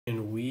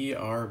we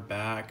are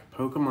back.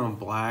 Pokemon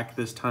Black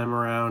this time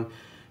around,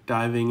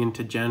 diving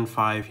into Gen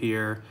 5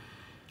 here.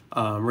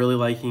 Really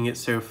liking it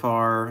so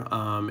far.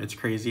 It's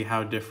crazy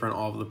how different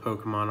all of the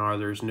Pokemon are.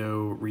 There's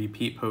no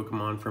repeat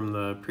Pokemon from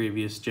the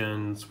previous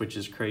gens, which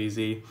is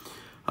crazy.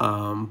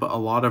 But a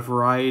lot of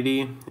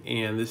variety,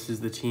 and this is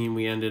the team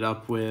we ended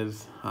up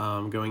with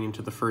going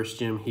into the first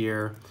gym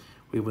here.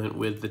 We went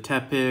with the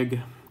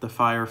Tepig, the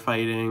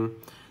firefighting.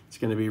 It's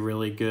going to be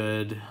really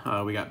good.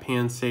 We got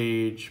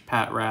Pansage,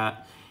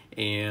 Patrat,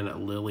 and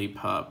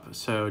Lillipup.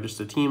 So just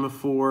a team of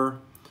 4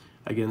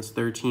 against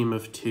their team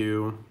of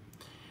 2.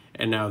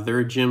 And now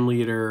their gym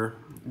leader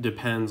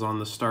depends on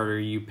the starter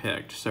you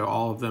picked. So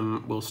all of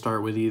them will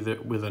start with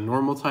either with a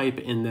normal type,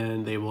 and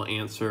then they will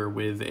answer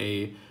with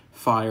a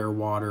fire,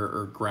 water,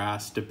 or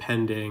grass,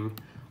 depending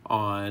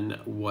on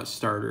what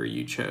starter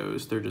you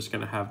chose. They're just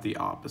going to have the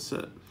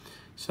opposite.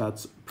 So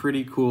that's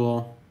pretty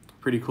cool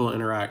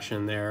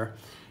interaction there.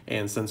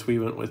 And since we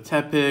went with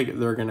Tepig,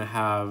 they're going to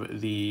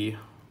have the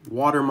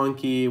water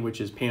monkey,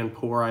 which is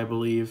Panpour, I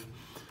believe.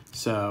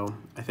 So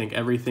I think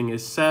everything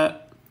is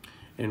set,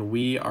 and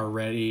we are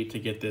ready to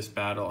get this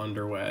battle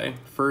underway.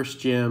 First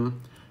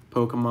gym,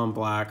 Pokemon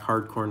Black,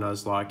 Hardcore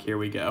Nuzlocke. Here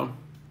we go.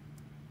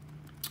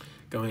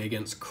 Going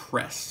against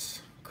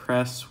Cress.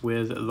 Cress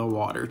with the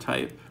water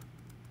type.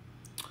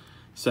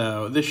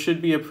 So this should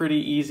be a pretty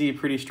easy,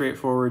 pretty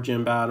straightforward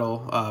gym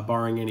battle,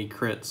 barring any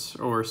crits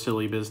or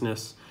silly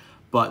business.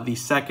 But the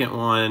second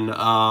one,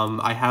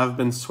 I have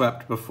been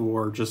swept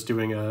before just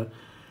doing a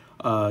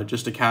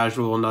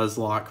casual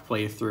Nuzlocke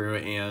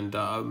playthrough,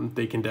 and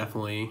they can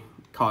definitely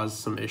cause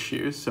some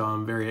issues. So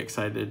I'm very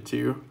excited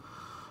to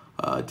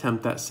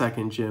attempt that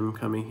second gym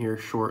coming here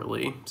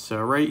shortly.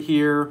 So right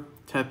here,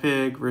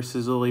 Tepig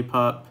versus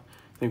Lillipup.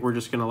 I think we're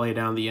just going to lay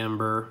down the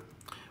Ember.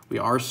 We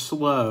are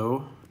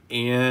slow,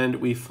 and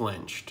we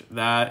flinched.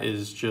 That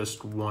is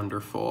just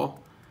wonderful.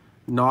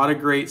 Not a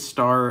great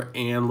start,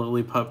 and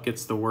Lillipup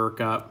gets the work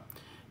up.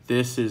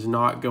 This is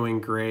not going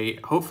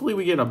great. Hopefully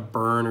we get a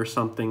burn or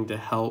something to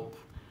help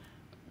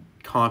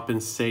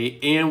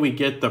compensate, and we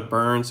get the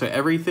burn. So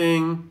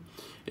everything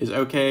is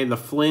okay. The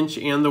flinch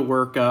and the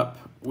workup,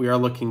 we are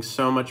looking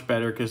so much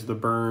better because the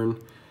burn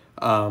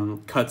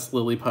cuts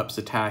Lillipup's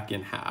attack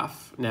in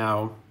half.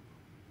 Now,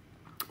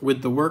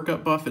 with the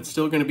workup buff, it's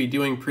still going to be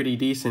doing pretty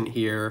decent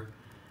here.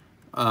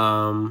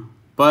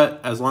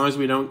 But as long as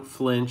we don't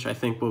flinch, I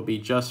think we'll be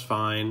just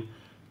fine.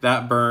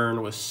 That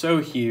burn was so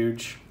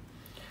huge.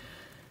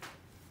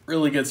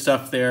 Really good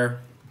stuff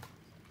there.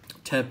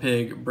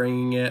 Tepig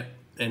bringing it.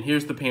 And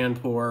here's the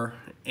Panpour.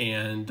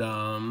 And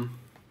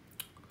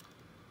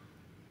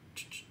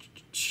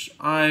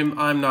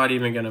I'm not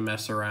even going to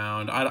mess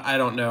around. I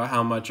don't know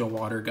how much a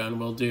water gun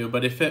will do.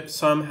 But if it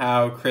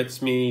somehow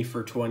crits me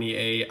for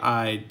 28,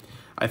 I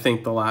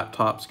think the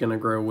laptop's going to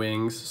grow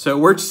wings. So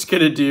we're just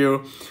going to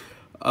do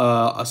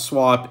a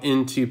swap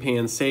into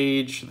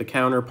Pansage, the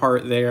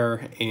counterpart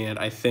there, and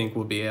I think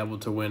we'll be able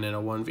to win in a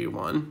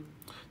 1v1.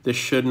 This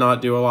should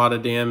not do a lot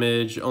of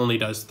damage, only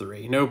does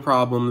 3. No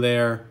problem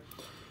there.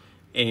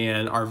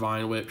 And our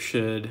Vine Whip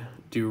should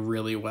do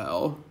really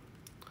well.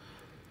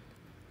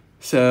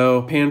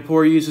 So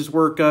Panpour uses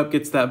workup,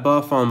 gets that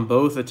buff on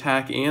both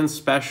attack and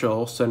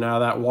special. So now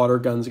that water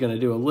gun's going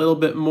to do a little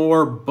bit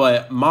more,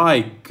 but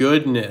my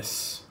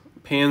goodness.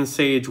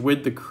 Pansage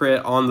with the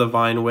crit on the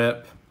Vine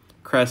Whip.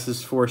 Cress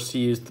is forced to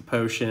use the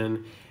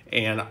potion,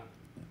 and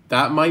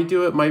that might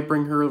do it, might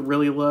bring her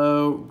really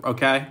low.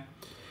 Okay.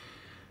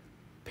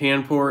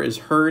 Panpour is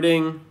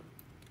hurting.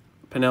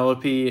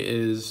 Penelope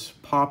is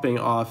popping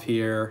off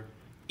here.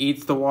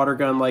 Eats the water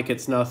gun like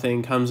it's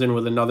nothing, comes in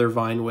with another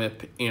Vine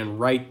Whip, and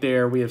right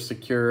there we have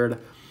secured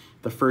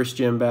the first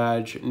gym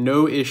badge.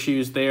 No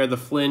issues there. The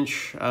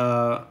flinch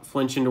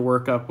into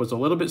workup was a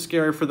little bit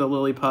scary for the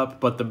Lillipup,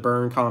 but the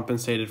burn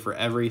compensated for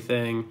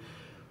everything.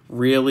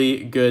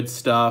 Really good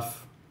stuff.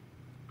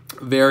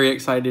 Very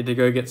excited to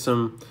go get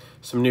some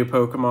new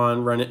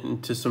Pokemon, run it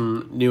into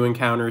some new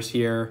encounters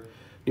here,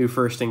 new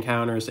first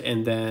encounters,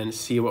 and then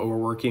see what we're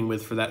working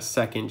with for that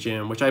second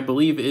gym, which I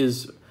believe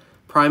is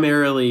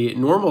primarily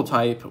normal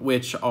type,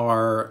 which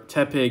our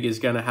Tepig is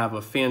going to have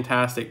a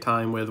fantastic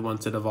time with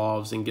once it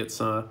evolves and gets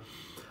a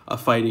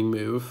fighting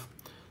move.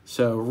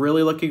 So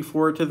really looking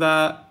forward to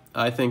that.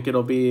 I think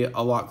it'll be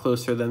a lot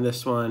closer than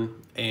this one.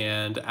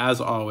 And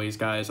as always,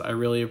 guys, I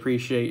really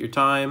appreciate your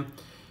time,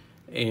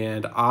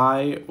 and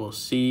I will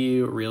see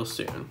you real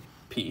soon.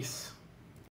 Peace.